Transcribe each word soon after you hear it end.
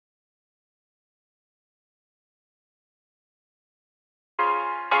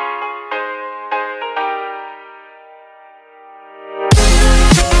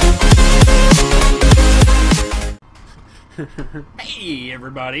Hey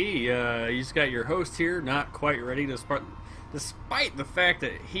everybody, you just got your host here, not quite ready despite the fact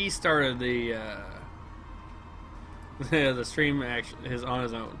that he started the the stream on his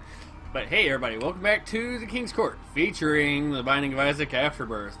own. But hey everybody, welcome back to the King's Court, featuring the Binding of Isaac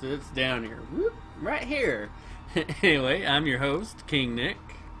Afterbirth. It's down here, whoop, right here. Anyway, I'm your host, King Nick.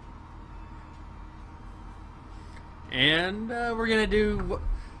 And we're gonna do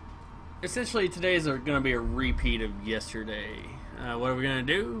essentially today's going to be a repeat of yesterday. What are we going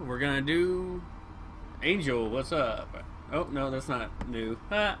to do? We're going to do Angel, what's up? Oh, no, that's not new.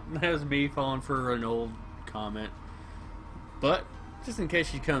 That was me falling for an old comment. But, just in case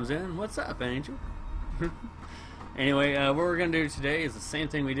she comes in, what's up, Angel? Anyway, what we're going to do today is the same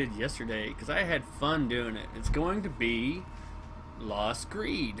thing we did yesterday, because I had fun doing it. It's going to be Lost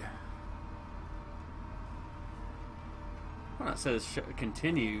Greed. Well, it says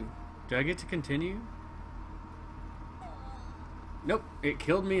continue. Do I get to continue? Nope, it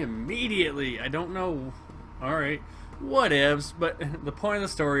killed me immediately. I don't know. Alright, whatevs. But the point of the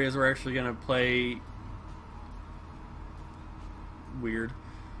story is we're actually going to play weird.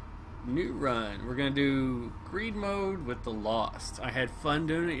 New run. We're going to do greed mode with the Lost. I had fun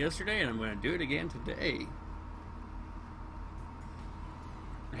doing it yesterday and I'm going to do it again today.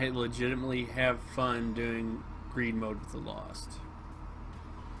 I legitimately have fun doing greed mode with the Lost.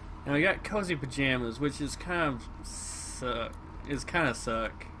 Now we got cozy pajamas, which is kind of suck.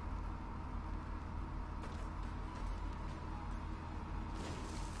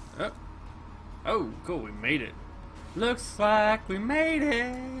 Oh, oh, cool, we made it. Looks like we made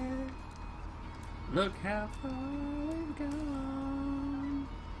it. Look how far we've gone.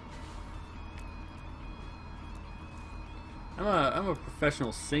 I'm a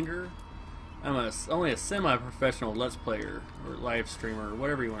professional singer. I'm only a semi-professional Let's Player, or live streamer, or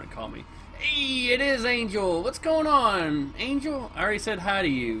whatever you want to call me. Hey, it is Angel! What's going on? Angel? I already said hi to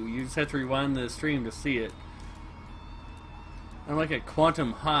you. You just have to rewind the stream to see it. I'm like a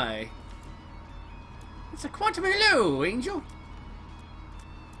quantum high. It's a quantum hello, Angel!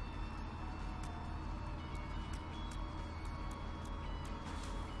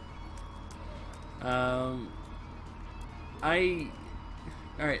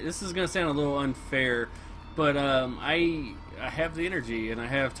 Alright, this is going to sound a little unfair, but I have the energy and I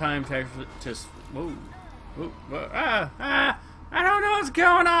have time to actually just... Whoa. I don't know what's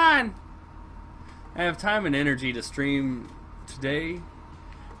going on! I have time and energy to stream today,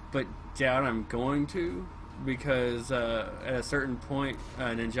 but doubt I'm going to, because at a certain point,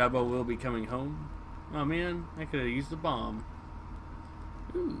 Ninjabo will be coming home. Oh man, I could have used the bomb.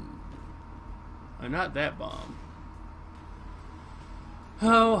 Ooh. Oh, not that bomb.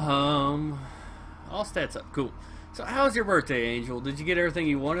 Ho hum. All stats up. Cool. So how was your birthday, Angel? Did you get everything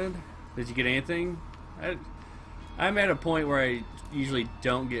you wanted? Did you get anything? I'm at a point where I usually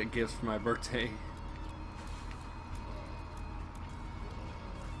don't get gifts for my birthday.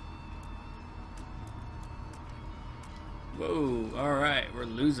 Whoa. Alright. We're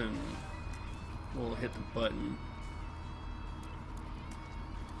losing. We'll hit the button.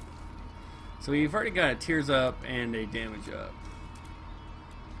 So we've already got a tears up and a damage up.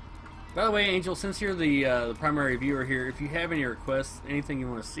 By the way, Angel, since you're the primary viewer here, if you have any requests, anything you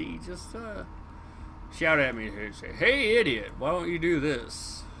want to see, just shout at me and say, "Hey, idiot, why don't you do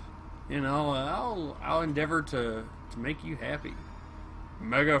this?" You know, I'll endeavor to make you happy.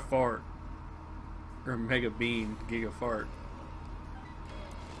 Mega fart or mega bean, giga fart.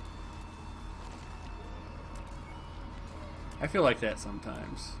 I feel like that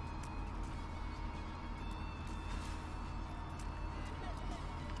sometimes.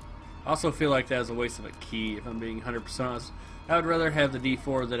 I also feel like that was a waste of a key, if I'm being 100% honest. I would rather have the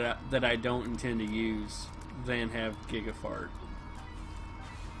D4 that I don't intend to use than have Gigafart.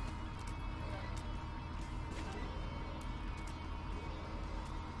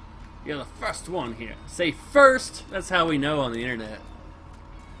 You're the first one here. Say first! That's how we know on the internet.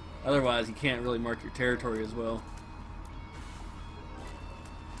 Otherwise, you can't really mark your territory as well.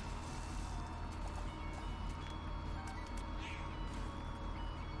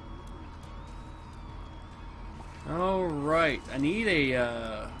 Alright, I need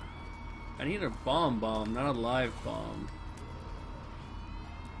a bomb, not a live bomb.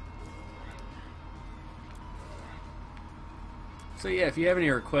 So yeah, if you have any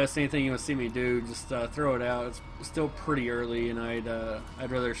requests, anything you want to see me do, just throw it out. It's still pretty early, and I'd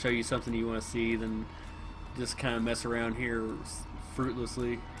rather show you something you want to see than just kind of mess around here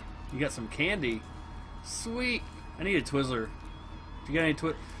fruitlessly. You got some candy, sweet. I need a Twizzler. If you got any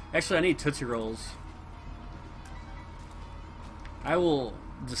actually, I need Tootsie Rolls. I will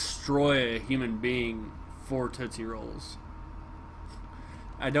destroy a human being for Tootsie Rolls.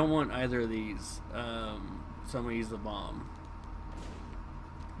 I don't want either of these. So I'm gonna use the bomb.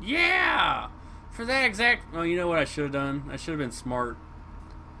 Yeah! For that exact... Oh, you know what I should have done? I should have been smart.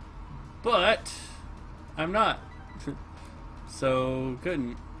 But I'm not. So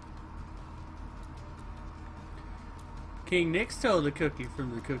couldn't. King Nick stole the cookie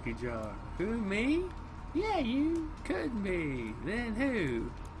from the cookie jar. Who, me? Yeah, you. Couldn't be. Then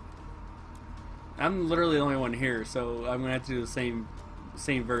who? I'm literally the only one here, so I'm gonna have to do the same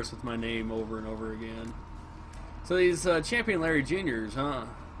verse with my name over and over again. So these Champion Larry Juniors, huh?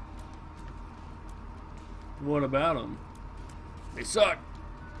 What about them? They suck.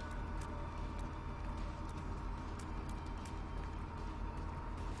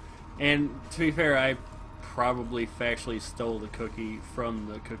 And to be fair, I probably factually stole the cookie from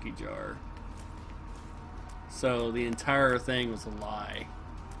the cookie jar. So the entire thing was a lie.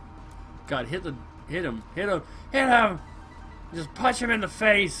 God, hit him! Hit him! Just punch him in the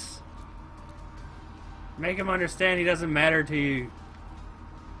face! Make him understand he doesn't matter to you.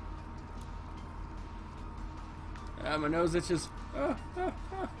 My nose itches.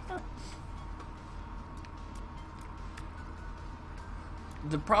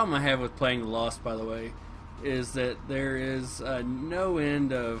 The problem I have with playing Lost, by the way, is that there is no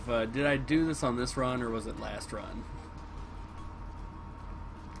end of did I do this on this run or was it last run?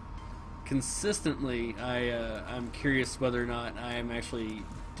 Consistently, I'm curious whether or not I am actually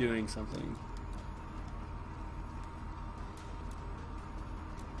doing something.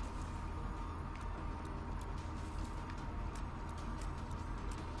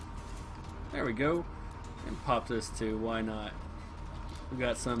 There we go. And pop this too, why not? We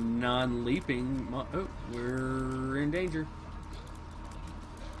got some non-leaping. Oh, we're in danger.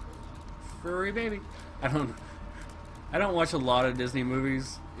 Furry baby. I don't watch a lot of Disney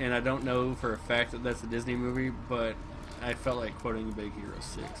movies, and I don't know for a fact that that's a Disney movie, but I felt like quoting Big Hero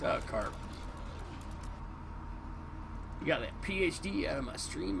 6. Oh, carp. You got that PhD out of my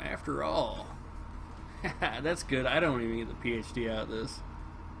stream after all. That's good. I don't even get the PhD out of this.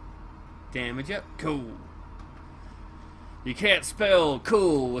 Damage up. Cool. You can't spell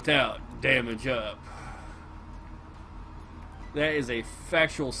cool without damage up. That is a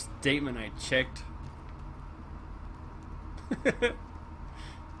factual statement. I checked.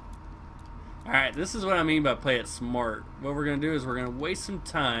 Alright, this is what I mean by play it smart. What we're going to do is we're going to waste some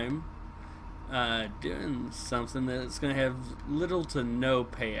time doing something that's going to have little to no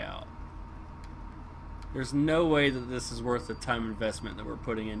payout. There's no way that this is worth the time investment that we're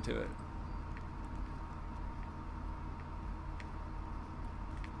putting into it.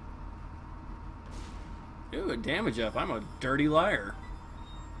 Ooh, a damage up. I'm a dirty liar.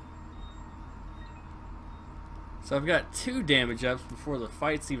 So I've got 2 damage ups before the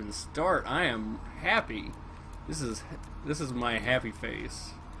fights even start. I am happy. This is my happy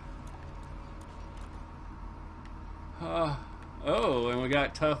face. Oh, and we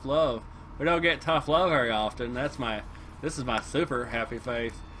got tough love. We don't get tough love very often. This is my super happy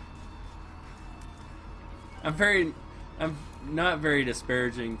face. I'm not very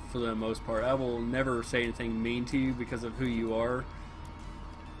disparaging for the most part. I will never say anything mean to you because of who you are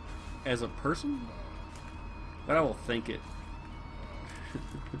as a person, but I will think it.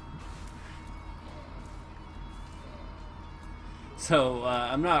 So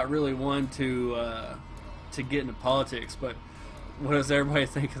I'm not really one to get into politics, but what does everybody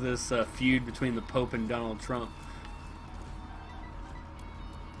think of this feud between the Pope and Donald Trump?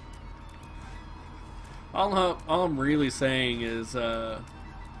 All I'm really saying is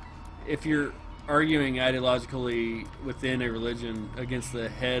if you're arguing ideologically within a religion against the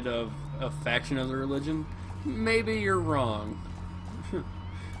head of a faction of the religion, maybe you're wrong.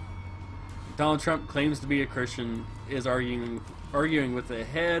 Donald Trump claims to be a Christian, is arguing with the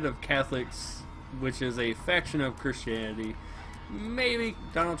head of Catholics, which is a faction of Christianity. Maybe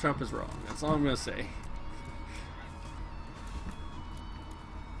Donald Trump is wrong. That's all I'm going to say.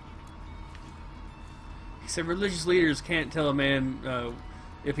 He said religious leaders can't tell a man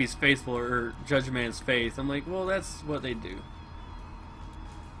if he's faithful or judge a man's faith. I'm like, well, that's what they do.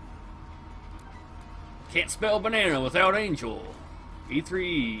 Can't spell banana without angel.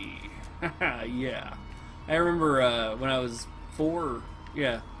 E3E. Yeah. I remember when I was 4.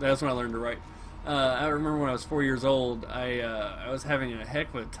 Yeah, that's when I learned to write. I remember when I was 4 years old, I was having a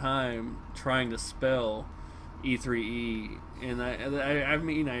heck of a time trying to spell E3E, and I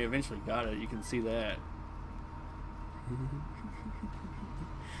mean I eventually got it. You can see that.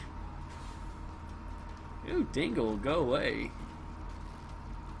 Ooh, Dingle, go away.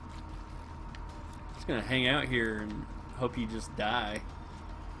 Just gonna hang out here and hope you just die.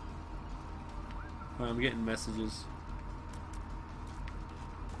 Well, I'm getting messages.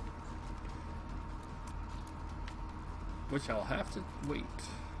 which I'll have to wait.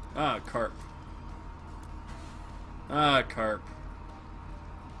 Ah, carp. Ah, carp.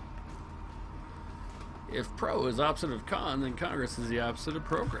 If pro is opposite of con, then Congress is the opposite of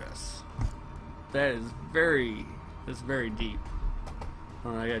progress. That is that's very deep.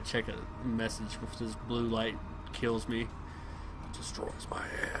 Oh, I gotta check a message if this blue light kills me. Destroys my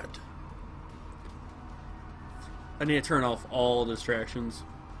head. I need to turn off all distractions.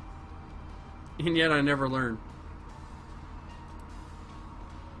 And yet I never learn.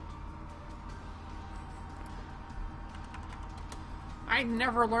 I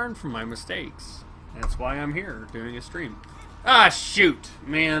never learn from my mistakes. That's why I'm here doing a stream. Ah, shoot,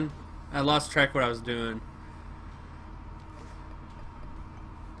 man. I lost track of what I was doing.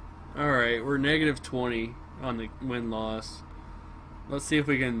 Alright, we're negative 20 on the win-loss. Let's see if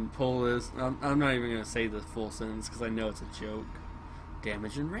we can pull this. I'm not even going to say the full sentence because I know it's a joke.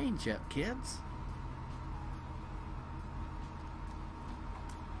 Damage and range up, kids.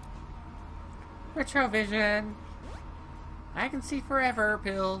 Retrovision. I can see forever,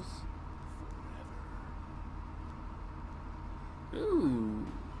 pills. Ooh,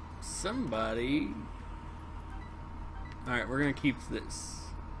 somebody. Alright, we're going to keep this.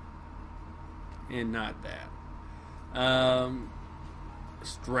 And not that.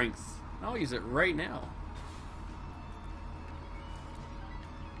 Strength. I'll use it right now.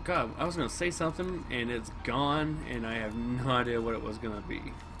 God, I was going to say something and it's gone and I have no idea what it was going to be.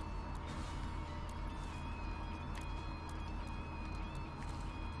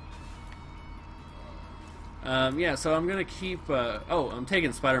 Yeah, so I'm going to keep... I'm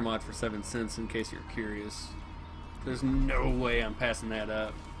taking Spider Mod for 7 cents in case you're curious. There's no way I'm passing that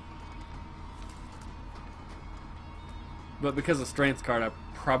up. But because of Strength card, I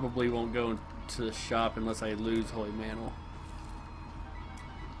probably won't go to the shop unless I lose Holy Mantle.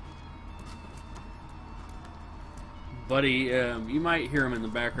 Buddy, you might hear him in the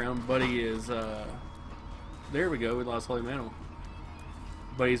background. Buddy is, there we go, we lost Holy Mantle.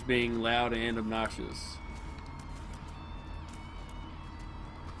 Buddy's being loud and obnoxious.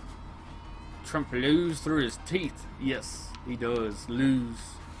 Trump lose through his teeth. Yes, he does lose.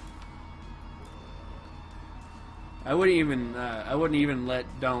 I wouldn't even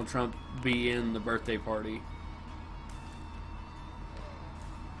let Donald Trump be in the birthday party.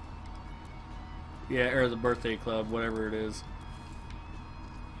 Yeah, or the birthday club, whatever it is.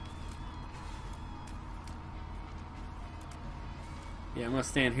 Yeah, I'm gonna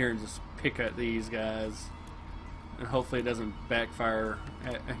stand here and just pick at these guys, and hopefully it doesn't backfire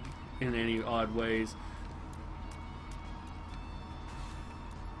in any odd ways.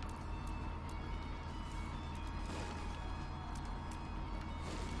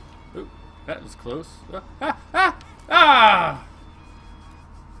 Ooh, that was close.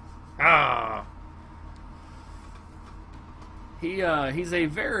 He's a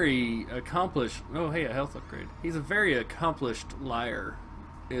very accomplished... Oh, hey, a health upgrade. He's a very accomplished liar,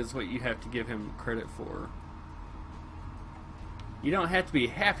 is what you have to give him credit for. You don't have to be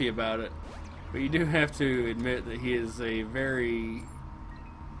happy about it, but you do have to admit that he is a very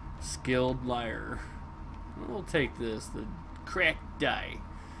skilled liar. We'll take this, the cracked die.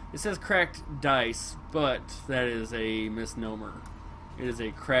 It says cracked dice, but that is a misnomer. It is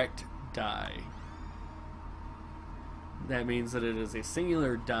a cracked die. That means that it is a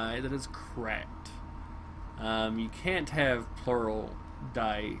singular die that is cracked. You can't have plural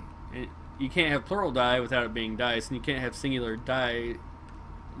die. You can't have plural die without it being dice, and you can't have singular die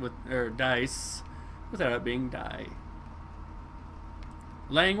dice without it being die.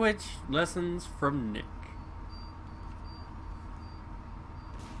 Language lessons from Nick.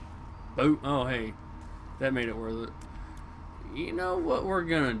 Oh, hey, that made it worth it. You know what we're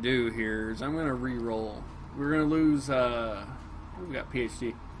gonna do here is I'm gonna re-roll. We're gonna lose. We got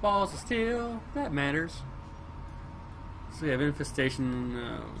PhD balls of steel. That matters. So we have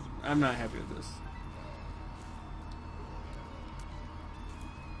infestation. I'm not happy with this.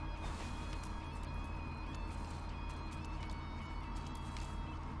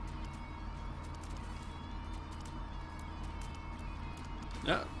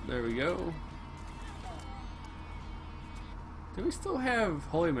 Oh, there we go. Do we still have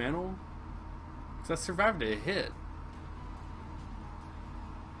Holy Mantle? Because I survived a hit.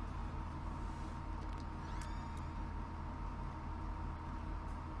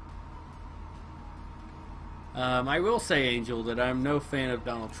 I will say, Angel, that I'm no fan of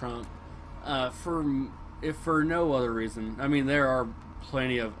Donald Trump. If for no other reason. I mean, there are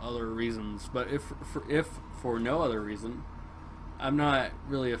plenty of other reasons, but if for no other reason, I'm not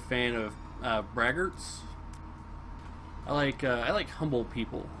really a fan of braggarts. I like humble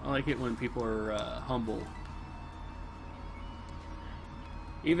people. I like it when people are humble.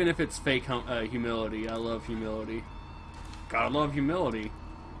 Even if it's fake humility, I love humility. Gotta love humility.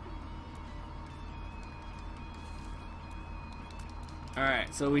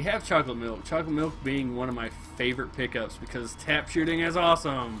 Alright, so we have chocolate milk. Chocolate milk being one of my favorite pickups because tap shooting is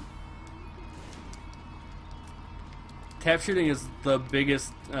awesome. Tap shooting is the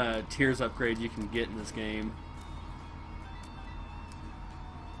biggest tiers upgrade you can get in this game.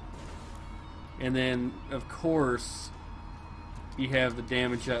 And then, of course, you have the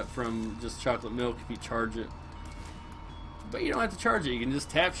damage up from just chocolate milk if you charge it. But you don't have to charge it, you can just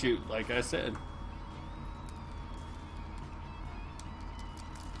tap shoot, like I said.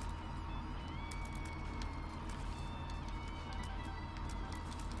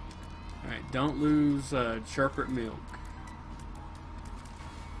 Alright, don't lose sharper milk.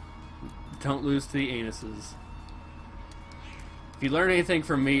 Don't lose to the anuses. If you learn anything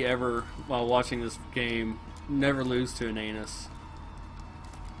from me ever while watching this game, never lose to an anus.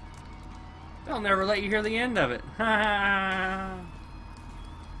 They'll never let you hear the end of it. Ha!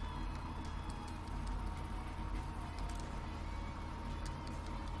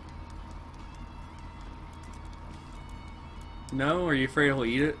 No? Are you afraid he'll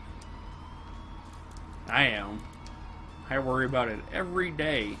eat it? I am. I worry about it every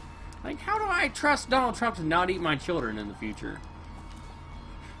day. Like, how do I trust Donald Trump to not eat my children in the future?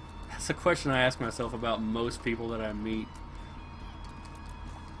 That's a question I ask myself about most people that I meet.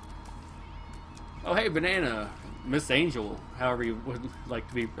 Oh, hey, Banana. Miss Angel, however you would like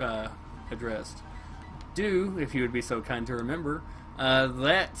to be addressed. Do, if you would be so kind to remember,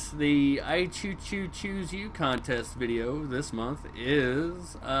 that the I Choo Choo Choose You contest video this month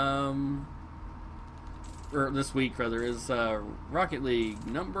is, or this week rather, is Rocket League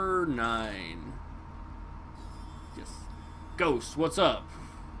number 9. Yes. Ghost, what's up?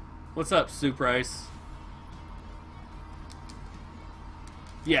 What's up, Super Ice?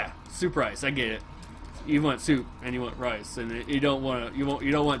 Yeah, Super Ice, I get it. You want soup and you want rice, and you don't want you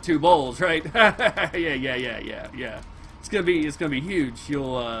don't want 2 bowls, right? yeah. It's gonna be huge.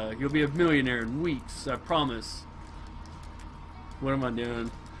 You'll be a millionaire in weeks, I promise. What am I doing?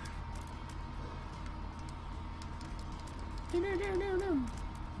 No.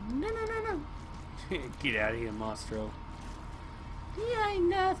 Get out of here, Mostro. Yeah, ain't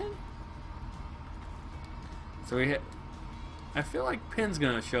nothing. So I feel like Pin's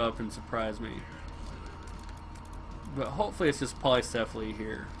gonna show up and surprise me. But hopefully it's just polycephaly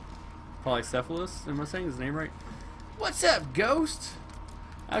here. Polycephalus? Am I saying his name right? What's up, Ghost?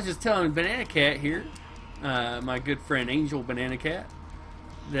 I was just telling Banana Cat here, my good friend Angel Banana Cat,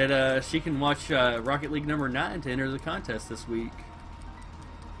 that she can watch Rocket League number 9 to enter the contest this week.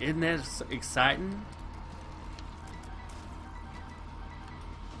 Isn't that exciting?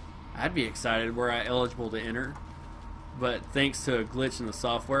 I'd be excited were I eligible to enter, but thanks to a glitch in the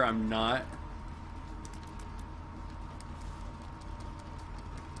software, I'm not.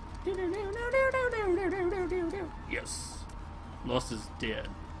 Yes. Lost is dead.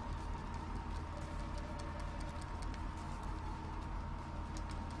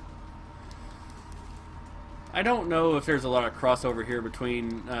 I don't know if there's a lot of crossover here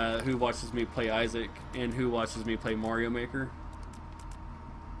between who watches me play Isaac and who watches me play Mario Maker.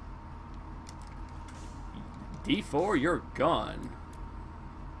 D4, you're gone.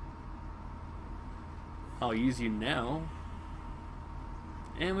 I'll use you now.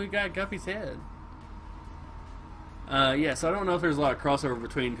 And we got Guppy's head. Yeah, so I don't know if there's a lot of crossover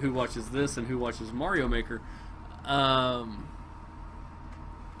between who watches this and who watches Mario Maker.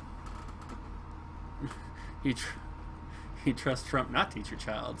 He trusts Trump not teach your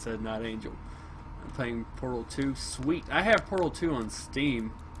child, said Not Angel. I'm playing Portal 2. Sweet. I have Portal 2 on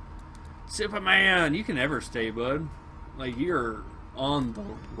Steam. Superman, you can never stay, bud. Like, you're on the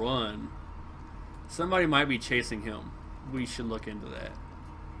run. Somebody might be chasing him. We should look into that.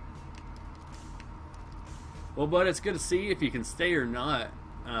 Well, bud, it's good to see if you can stay or not.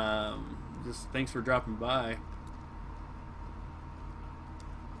 Just thanks for dropping by.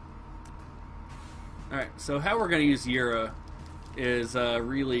 Alright, so how we're going to use Yura is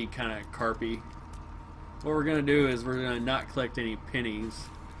really kind of carpy. What we're going to do is we're going to not collect any pennies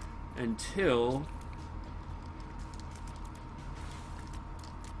until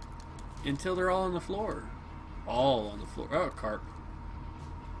they're all on the floor. All on the floor. Oh, carp.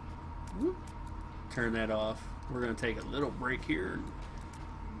 Whoop. Turn that off. We're going to take a little break here.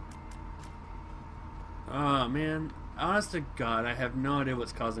 Oh, man. Honest to God, I have no idea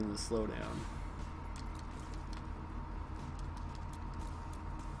what's causing the slowdown.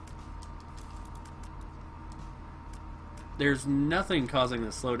 There's nothing causing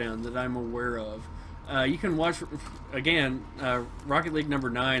the slowdown that I'm aware of. You can watch again. Rocket League number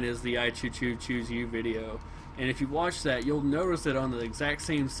 9 is the I Choose You video, and if you watch that, you'll notice that on the exact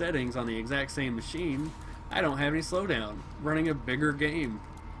same settings on the exact same machine, I don't have any slowdown. Running a bigger game.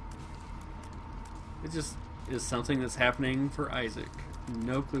 It just is something that's happening for Isaac.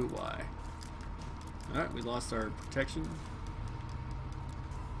 No clue why. Alright, we lost our protection.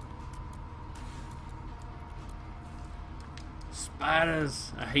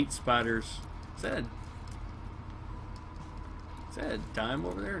 Spiders! I hate spiders. Is that a dime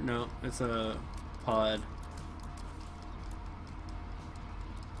over there? No, it's a pod.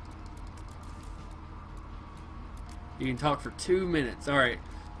 You can talk for 2 minutes. Alright,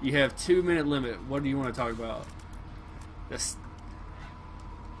 you have 2-minute limit. What do you want to talk about?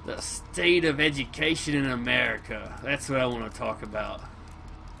 The state of education in America. That's what I want to talk about.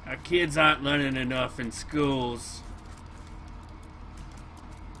 Our kids aren't learning enough in schools.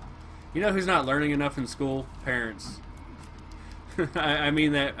 You know who's not learning enough in school? Parents. I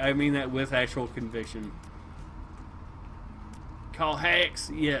mean that with actual conviction. Call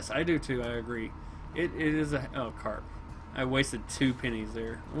hacks? Yes, I do too. I agree. It is a carp. I wasted 2 pennies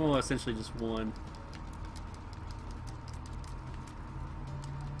there. Well, essentially just 1.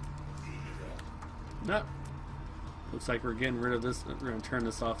 Nope. Looks like we're getting rid of this. We're gonna turn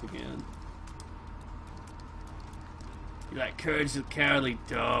this off again. You like courage, the cowardly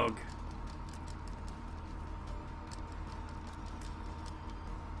dog.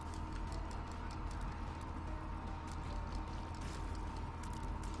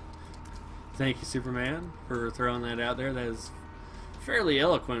 Thank you, Superman, for throwing that out there. That is fairly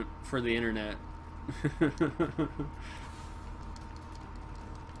eloquent for the internet.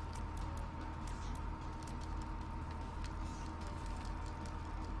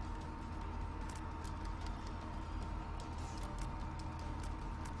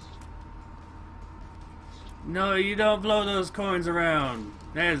 No, you don't blow those coins around.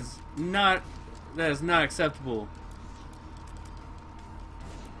 That is not acceptable.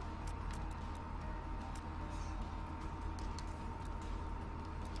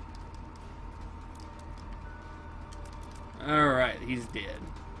 Alright, he's dead.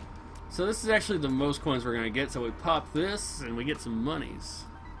 So this is actually the most coins we're going to get, so we pop this and we get some monies.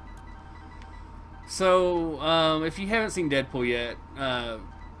 So, if you haven't seen Deadpool yet,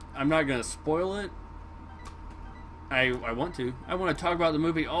 I'm not going to spoil it. I want to. I want to talk about the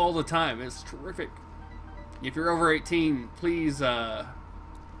movie all the time. It's terrific. If you're over 18, please go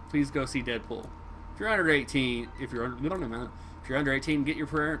see Deadpool. If you're under 18, if you're under 18, get your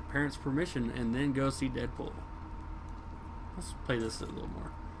parents' permission and then go see Deadpool. Let's play this a little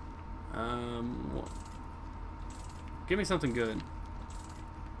more. Give me something good.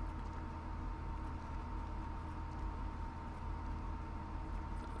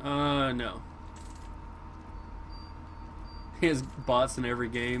 No. He has bots in every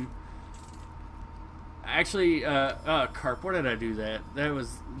game. Actually, Carp, why did I do that? That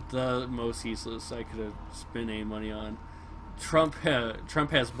was the most useless I could have spent any money on. Trump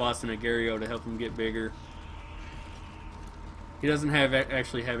has bots in Agarrio to help him get bigger. He doesn't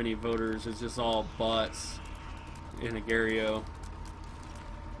actually have any voters. It's just all bots in Agarrio.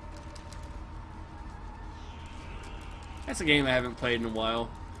 That's a game I haven't played in a while.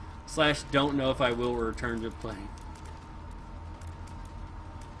 / don't know if I will return to playing.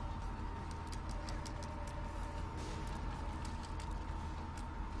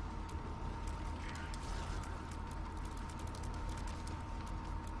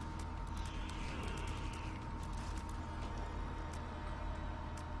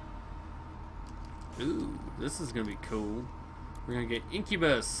 Ooh, this is gonna be cool. We're gonna get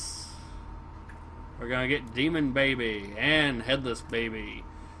Incubus. We're gonna get Demon Baby and Headless Baby.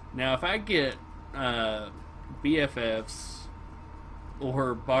 Now, if I get BFFs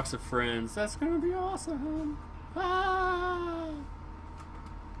or Box of Friends, that's gonna be awesome. Ah!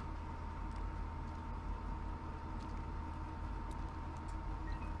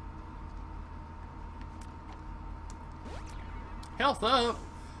 Health up.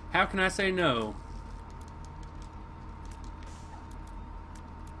 How can I say no?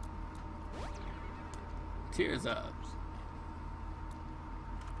 Tears up.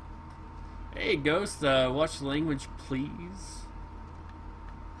 Hey, Ghost, watch the language, please.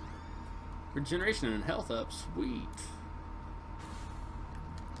 Regeneration and health up, sweet.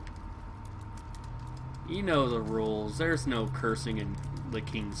 You know the rules. There's no cursing in the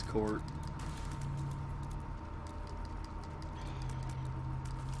King's Court.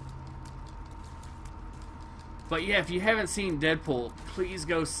 But yeah, if you haven't seen Deadpool, please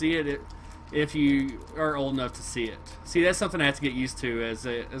go see it. if you are old enough to see it. See, that's something I have to get used to as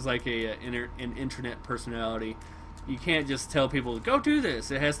like an internet personality. You can't just tell people, go do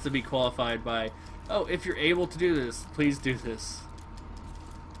this. It has to be qualified by, oh, if you're able to do this, please do this.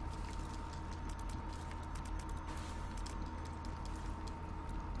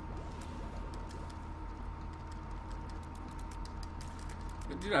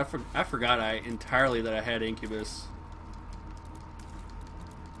 Dude, I forgot entirely that I had Incubus.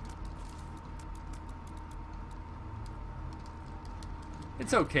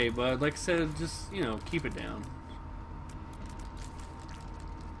 It's okay, bud. Like I said, just, you know, keep it down.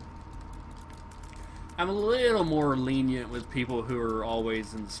 I'm a little more lenient with people who are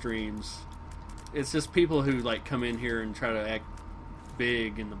always in the streams. It's just people who like come in here and try to act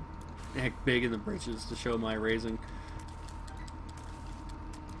big in the britches to show my raising.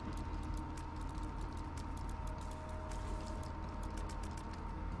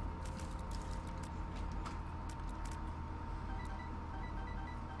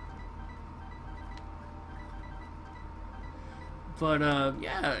 But,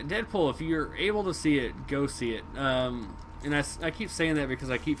 yeah, Deadpool, if you're able to see it, go see it. And I keep saying that because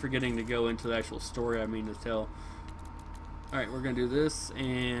I keep forgetting to go into the actual story I mean to tell. Alright, we're going to do this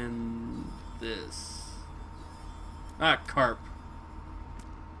and this. Ah, carp.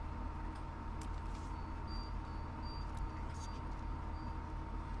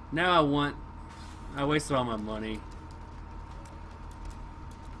 Now I wasted all my money.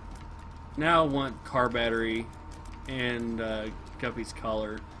 Now I want car battery and Guppy's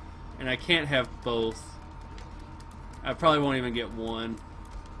collar, and I can't have both. I probably won't even get one.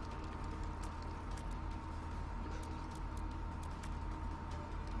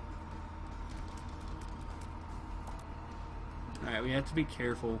 Alright, we have to be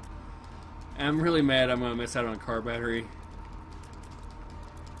careful. I'm really mad I'm gonna miss out on car battery.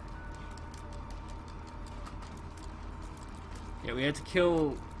 Yeah, we have to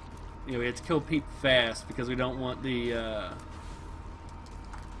kill. You know, we have to kill Peep fast because we don't want the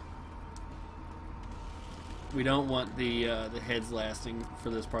heads lasting for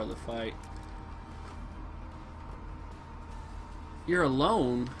this part of the fight. You're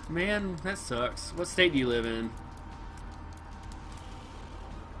alone? Man, that sucks. What state do you live in?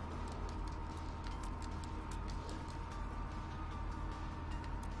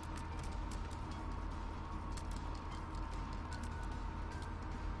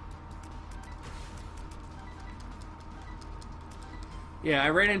 Yeah, I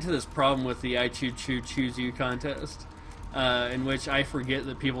ran into this problem with the I Choose You contest, in which I forget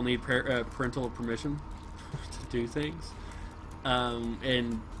that people need parental permission to do things.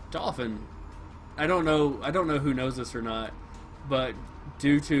 And Dolphin, I don't know who knows this or not, but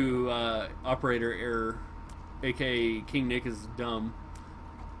due to operator error, aka King Nick is dumb.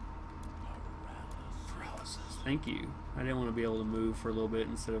 Paralysis. Thank you. I didn't want to be able to move for a little bit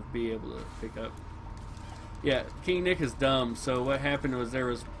instead of be able to pick up. Yeah, King Nick is dumb, so what happened was there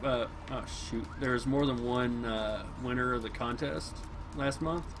was, oh shoot, there was more than one winner of the contest last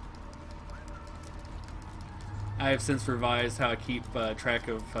month. I have since revised how I keep track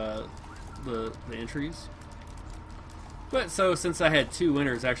of the entries. But so, since I had 2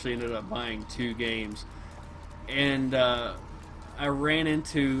 winners, I actually ended up buying 2 games. And I ran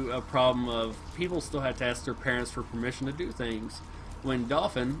into a problem of people still had to ask their parents for permission to do things. When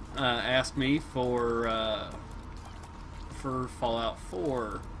Dolphin asked me for Fallout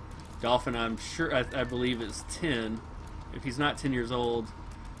 4, Dolphin, I'm sure, I believe is 10. If he's not 10 years old,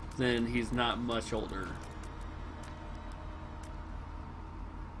 then he's not much older.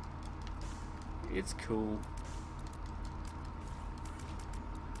 It's cool.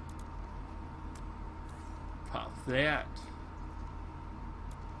 Pop that.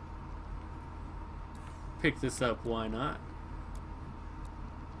 Pick this up, why not?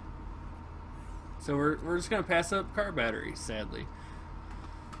 So we're just gonna pass up car battery, sadly.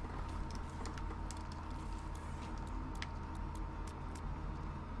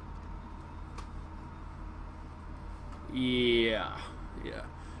 Yeah.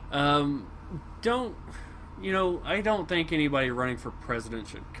 Don't, you know, I don't think anybody running for president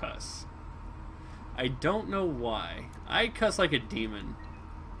should cuss. I don't know why. I cuss like a demon.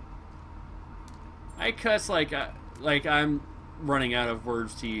 I cuss like I'm running out of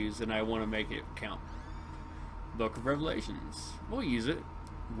words to use and I want to make it count. Book of Revelations. We'll use it.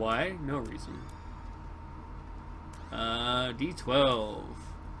 Why? No reason. D12.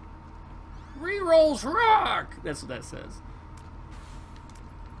 Rerolls rock! That's what that says.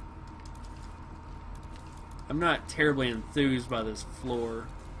 I'm not terribly enthused by this floor.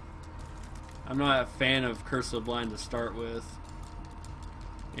 I'm not a fan of Curse of the Blind to start with.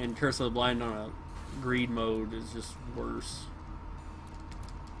 And Curse of the Blind on a greed mode is just worse.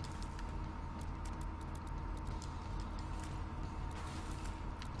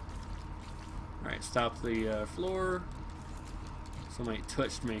 Alright, stop the floor. Somebody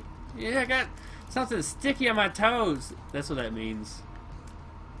touched me. Yeah, I got something sticky on my toes. That's what that means.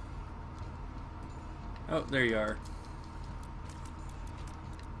 Oh, there you are.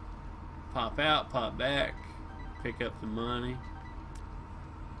 Pop out, pop back. Pick up the money.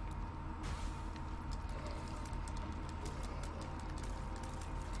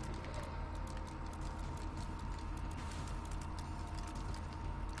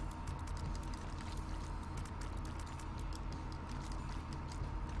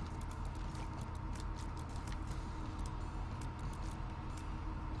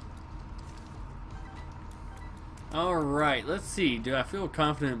 Alright, let's see. Do I feel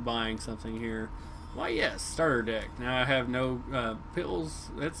confident buying something here? Why, yes, starter deck. Now I have no pills.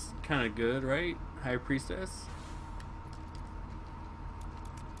 That's kind of good, right? High Priestess.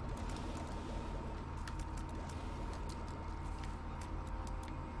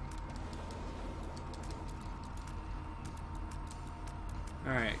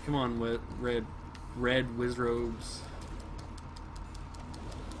 Alright, come on, red Wizrobes.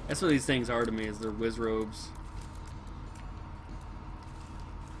 That's what these things are to me, is they're Wizrobes.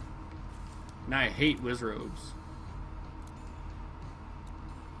 And I hate Wizrobes.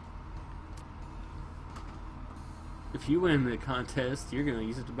 If you win the contest, you're gonna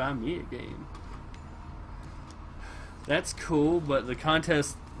use it to buy me a game. That's cool, but the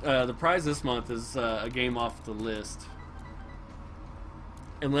contest, the prize this month is a game off the list.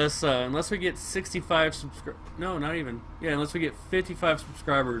 Unless we get 65 no, not even. Yeah, unless we get 55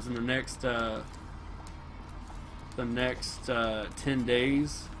 subscribers in the next 10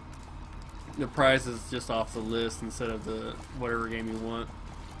 days. The prize is just off the list instead of the whatever game you want.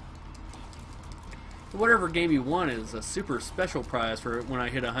 Whatever game you want is a super special prize for when I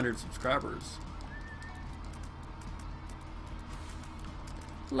hit 100 subscribers.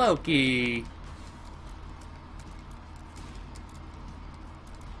 Loki.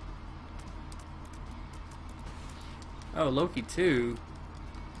 Oh, Loki 2.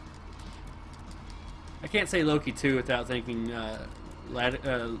 I can't say Loki 2 without thinking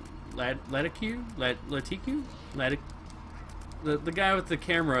Laticu? The guy with the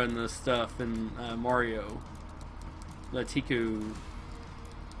camera and the stuff in Mario. Laticu.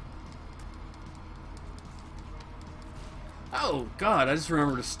 Oh, God, I just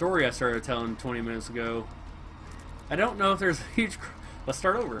remembered a story I started telling 20 minutes ago. I don't know if there's a huge... Let's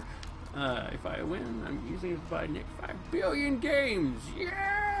start over. If I win, I'm using it to buy Nick 5 billion games.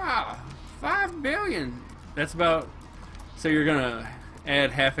 Yeah! 5 billion! That's about... So you're gonna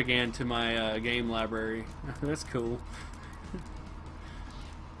add half again to my game library. That's cool.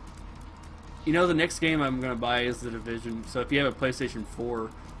 You know, the next game I'm gonna buy is The Division. So if you have a PlayStation 4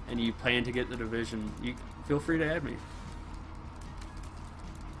 and you plan to get The Division, you feel free to add me.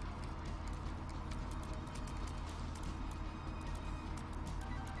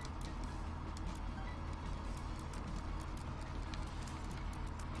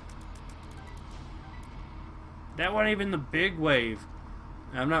 That wasn't even the big wave.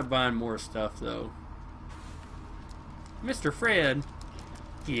 I'm not buying more stuff, though. Mr. Fred,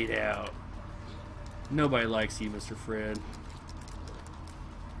 get out. Nobody likes you, Mr. Fred.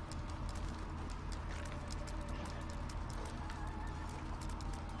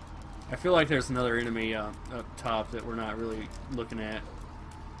 I feel like there's another enemy up top that we're not really looking at.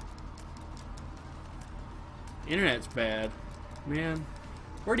 Internet's bad. Man,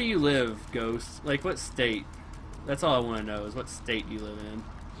 where do you live, Ghost? Like, what state? That's all I want to know, is what state you live in.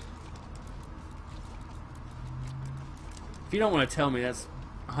 If you don't want to tell me, that's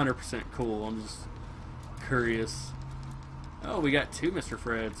 100% cool. I'm just curious. Oh, we got 2 Mr.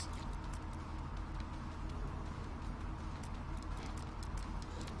 Freds.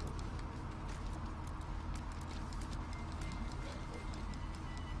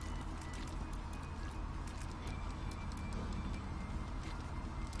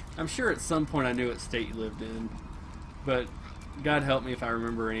 I'm sure at some point I knew what state you lived in, but God help me if I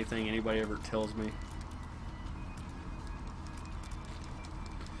remember anything anybody ever tells me.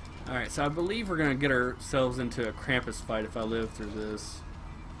 Alright, so I believe we're going to get ourselves into a Krampus fight if I live through this.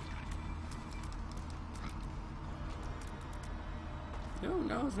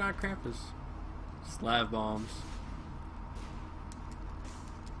 No, it's not Krampus. It's live bombs.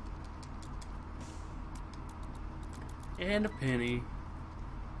 And a penny.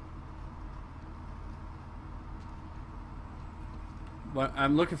 But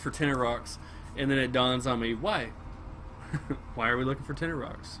I'm looking for tenor rocks, and then it dawns on me, why? Why are we looking for tinted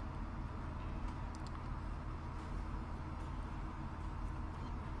rocks?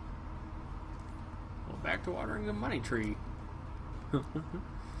 Well, back to watering the money tree.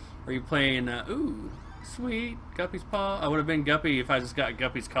 Are you playing, ooh, sweet, Guppy's paw? I would have been Guppy if I just got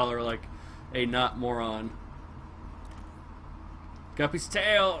Guppy's collar like a not moron. Guppy's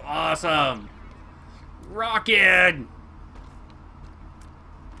tail, awesome! Rocket!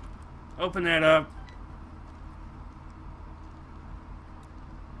 Open that up.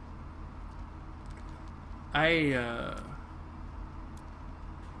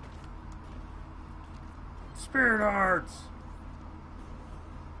 Spirit Arts!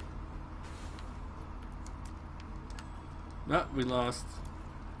 Oh, we lost.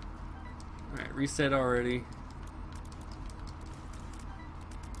 Alright, reset already.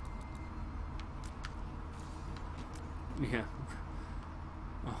 Yeah.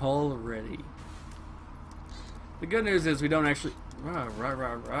 Already. The good news is we don't actually... Rah, rah,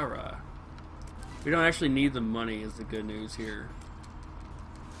 rah, rah, rah. We don't actually need the money is the good news here.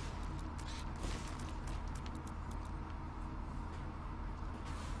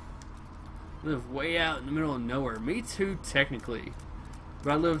 Live way out in the middle of nowhere. Me too, technically.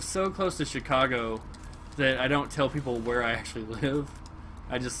 But I live so close to Chicago that I don't tell people where I actually live.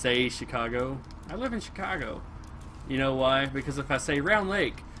 I just say Chicago. I live in Chicago. You know why? Because if I say Round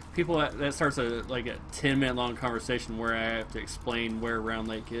Lake, people that starts a 10-minute long conversation where I have to explain where Round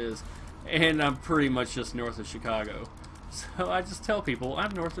Lake is, and I'm pretty much just north of Chicago. So I just tell people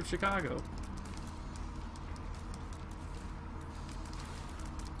I'm north of Chicago.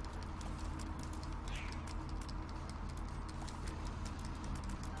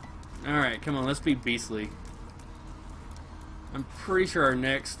 Alright, come on, let's be beastly. I'm pretty sure our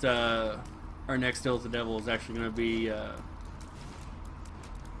next deal with the devil is actually gonna be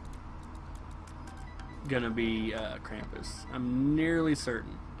Krampus. I'm nearly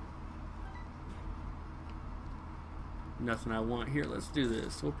certain. Nothing I want here. Let's do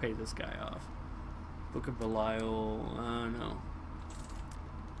this. We'll pay this guy off. Book of Belial. No.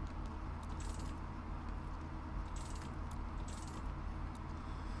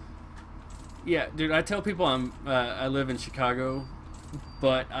 Yeah, dude. I tell people I live in Chicago,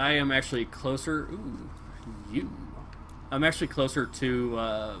 but I am actually closer. Ooh, I'm actually closer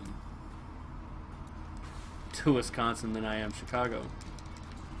to Wisconsin than I am Chicago.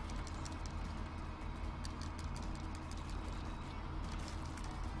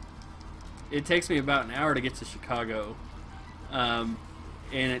 It takes me about an hour to get to Chicago, and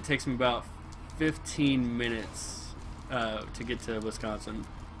it takes me about 15 minutes to get to Wisconsin,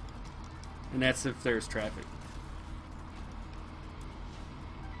 and that's if there's traffic.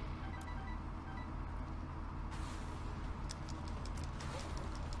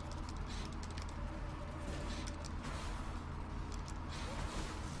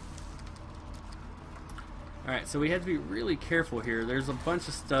 Alright, so we have to be really careful here. There's a bunch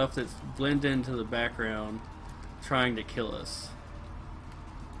of stuff that's blended into the background trying to kill us.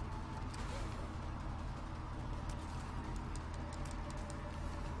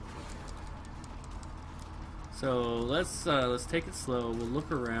 So let's take it slow. We'll look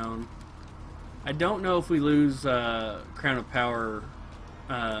around. I don't know if we lose Crown of Power.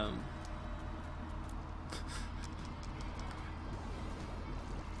 Oh,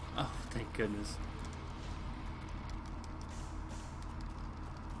 thank goodness.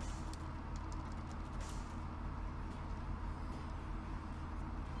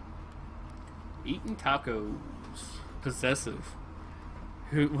 Eating tacos. Possessive.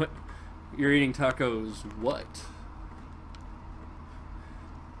 Who? What? You're eating tacos. What?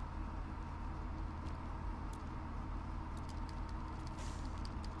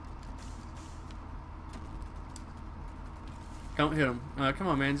 Don't hit him. Come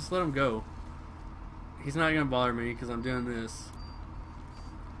on, man. Just let him go. He's not gonna bother me because I'm doing this.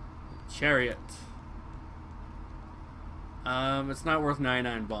 Chariot. It's not worth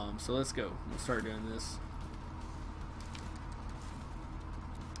 99 bombs, so let's go. We'll start doing this.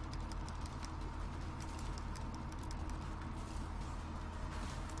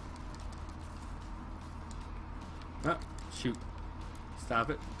 Oh, shoot.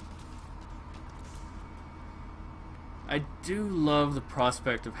 Stop it. I do love the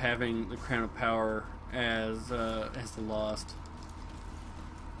prospect of having the Crown of Power as the Lost.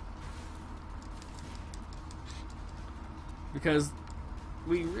 Because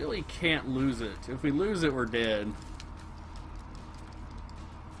we really can't lose it. If we lose it, we're dead.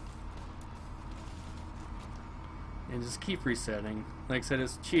 And just keep resetting. Like I said,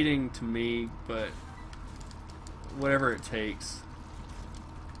 it's cheating to me, but whatever it takes.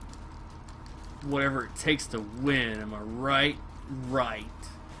 whatever it takes to win. Am I right? Right.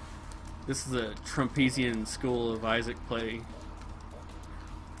 This is a Trumpesian school of Isaac play.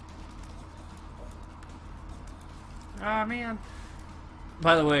 Ah, man.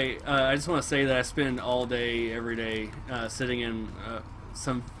 By the way, I just want to say that I spend all day, every day, sitting in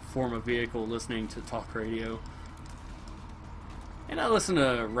some form of vehicle listening to talk radio. And I listen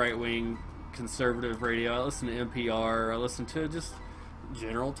to right-wing conservative radio, I listen to NPR, I listen to just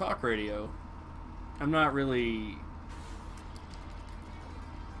general talk radio. I'm not really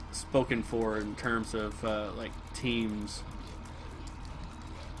spoken for in terms of like teams.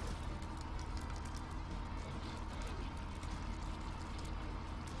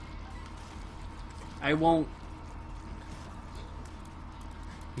 I won't.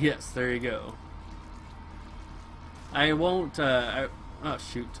 Yes, there you go. I won't. Oh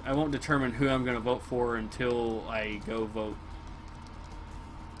shoot! I won't determine who I'm going to vote for until I go vote,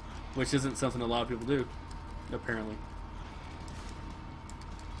 which isn't something a lot of people do, apparently.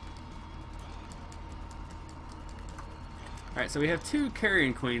 All right, so we have 2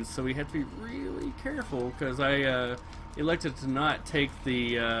 carrion queens, so we have to be really careful because I elected to not take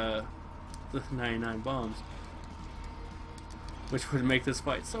the 99 bombs, which would make this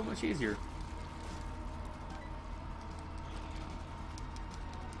fight so much easier.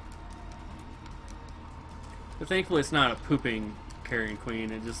 But thankfully it's not a pooping carrion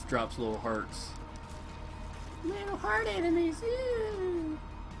queen, it just drops little hearts. Little heart enemies, ew.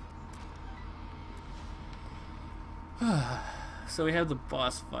 So we have the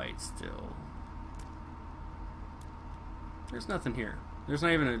boss fight still. There's nothing here. There's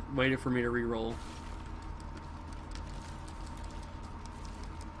not even a way for me to re-roll.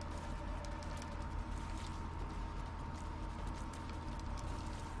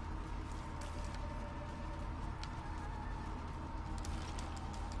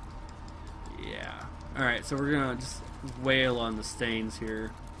 Yeah. Alright, so we're gonna just wail on the stains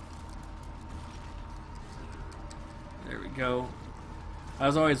here. There we go.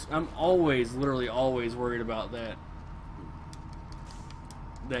 I'm always, literally always worried about that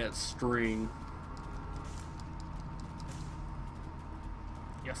string.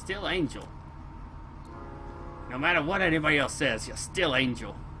 You're still Angel. No matter what anybody else says, you're still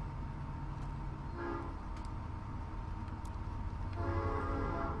Angel.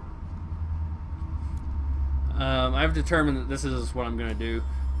 I've determined that this is what I'm gonna do.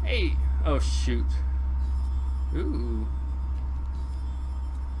 Hey, oh shoot. Ooh.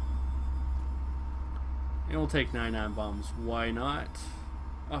 And we'll take 99 bombs. Why not?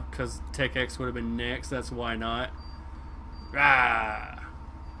 Oh, because Tech X would have been next. That's why not. Ah!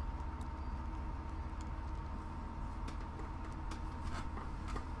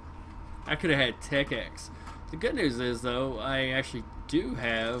 I could have had Tech X. The good news is, though, I actually do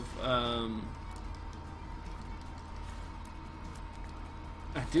have, I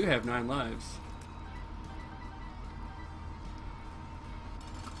do have 9 lives.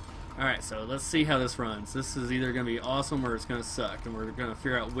 Alright, so let's see how this runs. This is either going to be awesome or it's going to suck, and we're going to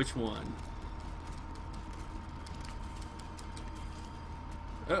figure out which one.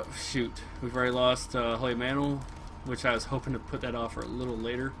 Oh, shoot. We've already lost Holy Mantle, which I was hoping to put that off for a little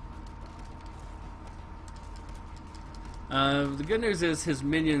later. The good news is his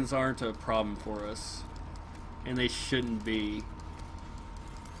minions aren't a problem for us, and they shouldn't be.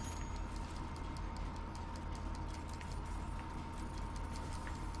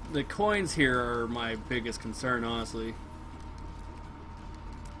 The coins here are my biggest concern, honestly.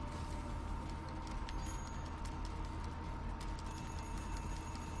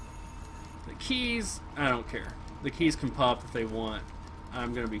 The keys, I don't care. The keys can pop if they want.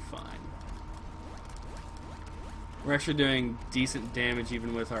 I'm gonna be fine. We're actually doing decent damage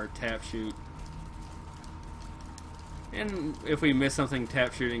even with our tap shoot. And if we miss something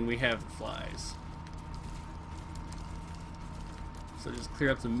tap shooting, we have flies. So just clear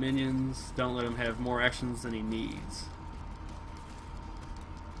up the minions. Don't let him have more actions than he needs.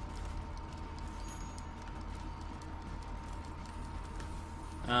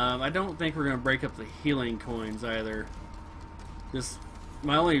 I don't think we're going to break up the healing coins either. Just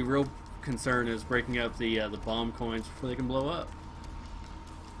my only real concern is breaking up the bomb coins before they can blow up.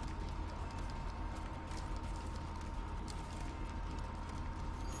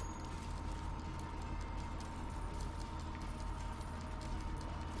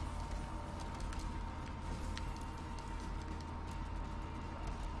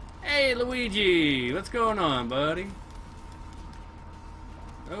 Hey Luigi, what's going on, buddy?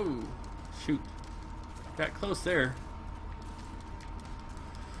 Oh, shoot. Got close there.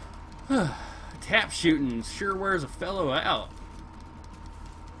 Tap shooting sure wears a fellow out.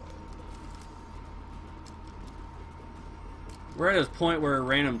 We're at a point where a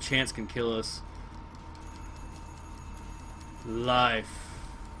random chance can kill us. Life.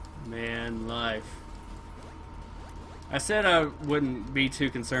 Man, life. I said I wouldn't be too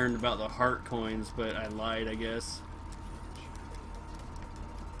concerned about the heart coins, but I lied, I guess.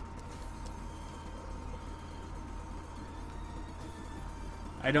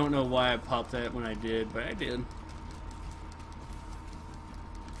 I don't know why I popped that when I did, but I did.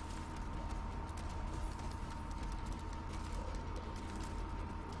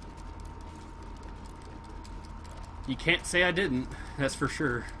 You can't say I didn't, that's for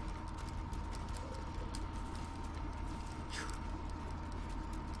sure.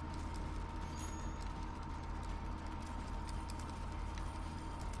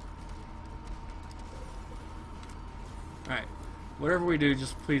 Alright, whatever we do,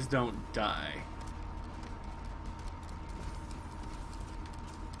 just please don't die.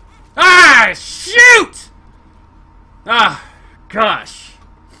 Ah, shoot! Ah, gosh.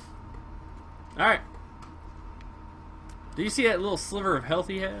 Alright. Do you see that little sliver of health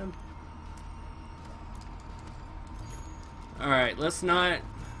he had? Alright, let's not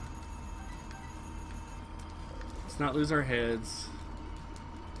lose our heads.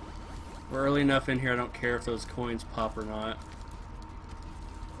 We're early enough in here, I don't care if those coins pop or not.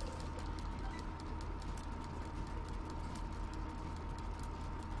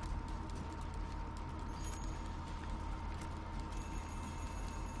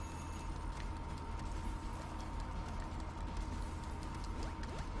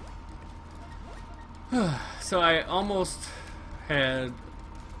 So I almost had...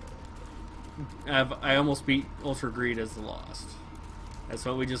 I almost beat Ultra Greed as the Lost. That's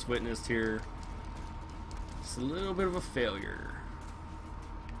what we just witnessed here. It's a little bit of a failure.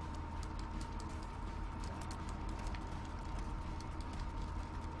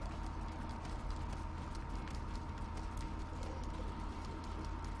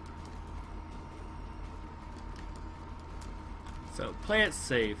 So play it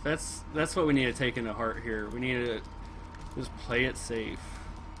safe. That's what we need to take into heart here. We need to just play it safe.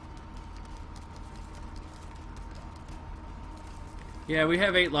 Yeah, we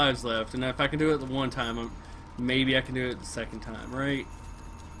have 8 lives left, and if I can do it the one time, maybe I can do it the second time, right?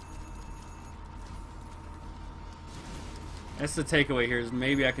 That's the takeaway here, is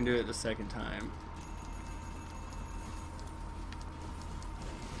maybe I can do it the second time.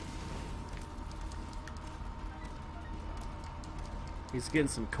 He's getting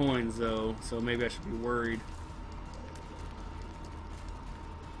some coins, though, so maybe I should be worried.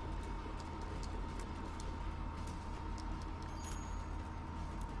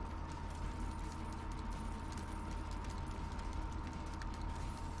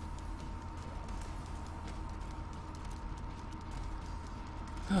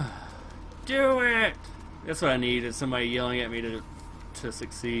 Do it! That's what I need, is somebody yelling at me to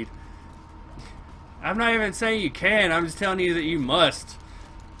succeed. I'm not even saying you can, I'm just telling you that you must.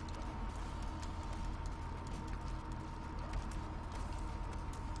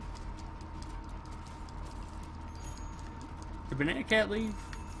 Did Banana Cat leave?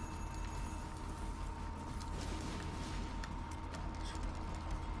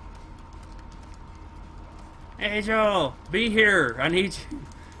 Hey Joel, be here. I need you.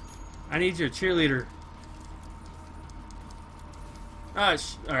 I need your cheerleader.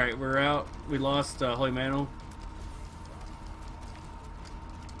 Alright, we're out. We lost Holy Mantle.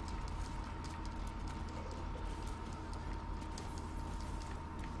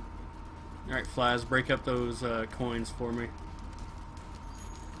 Alright, Flies, break up those coins for me.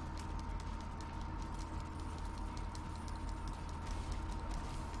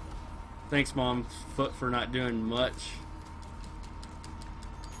 Thanks, Mom, for not doing much.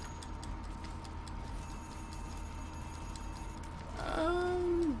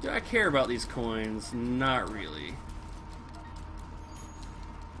 Do I care about these coins? Not really.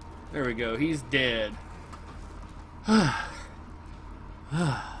 There we go. He's dead. Alright,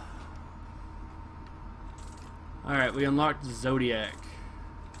 we unlocked Zodiac.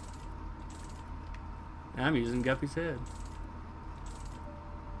 I'm using Guppy's head.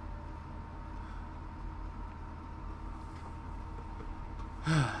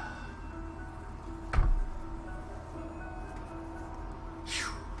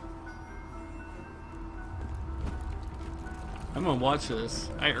 I'm gonna watch this.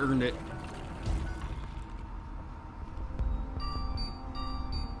 I earned it.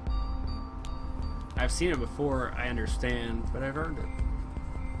 I've seen it before, I understand, but I've earned it.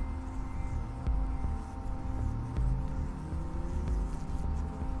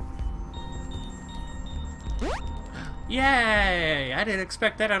 Yay! I didn't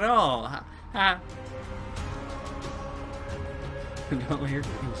expect that at all. Don't let your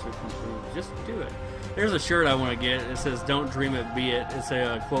dreams come true. Just do it. There's a shirt I want to get. It says "Don't dream it, be it." It's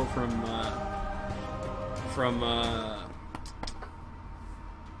a quote from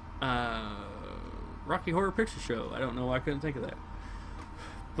Rocky Horror Picture Show. I don't know why I couldn't think of that.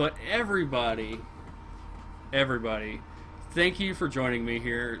 But everybody, thank you for joining me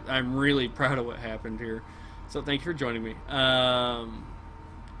here. I'm really proud of what happened here. So thank you for joining me.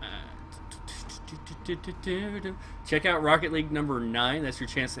 Check out Rocket League number 9. That's your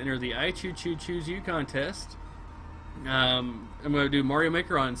chance to enter the I Choose You contest. I'm going to do Mario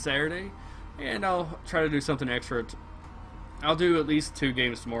Maker on Saturday, and I'll try to do something extra. I'll do at least 2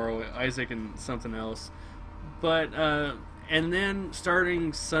 games tomorrow, Isaac and something else. But and then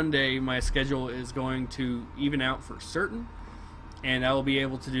starting Sunday, my schedule is going to even out for certain, and I will be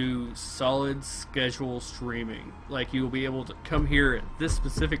able to do solid schedule streaming. Like, you will be able to come here at this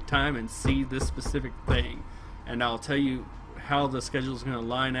specific time and see this specific thing, and I'll tell you how the schedule is going to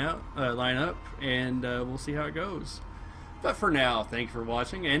line up, and we'll see how it goes. But for now, thank you for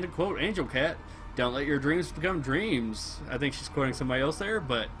watching. And to quote Angel Cat, "Don't let your dreams become dreams." I think she's quoting somebody else there,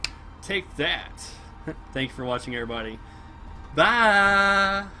 but take that. Thank you for watching, everybody.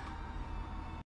 Bye.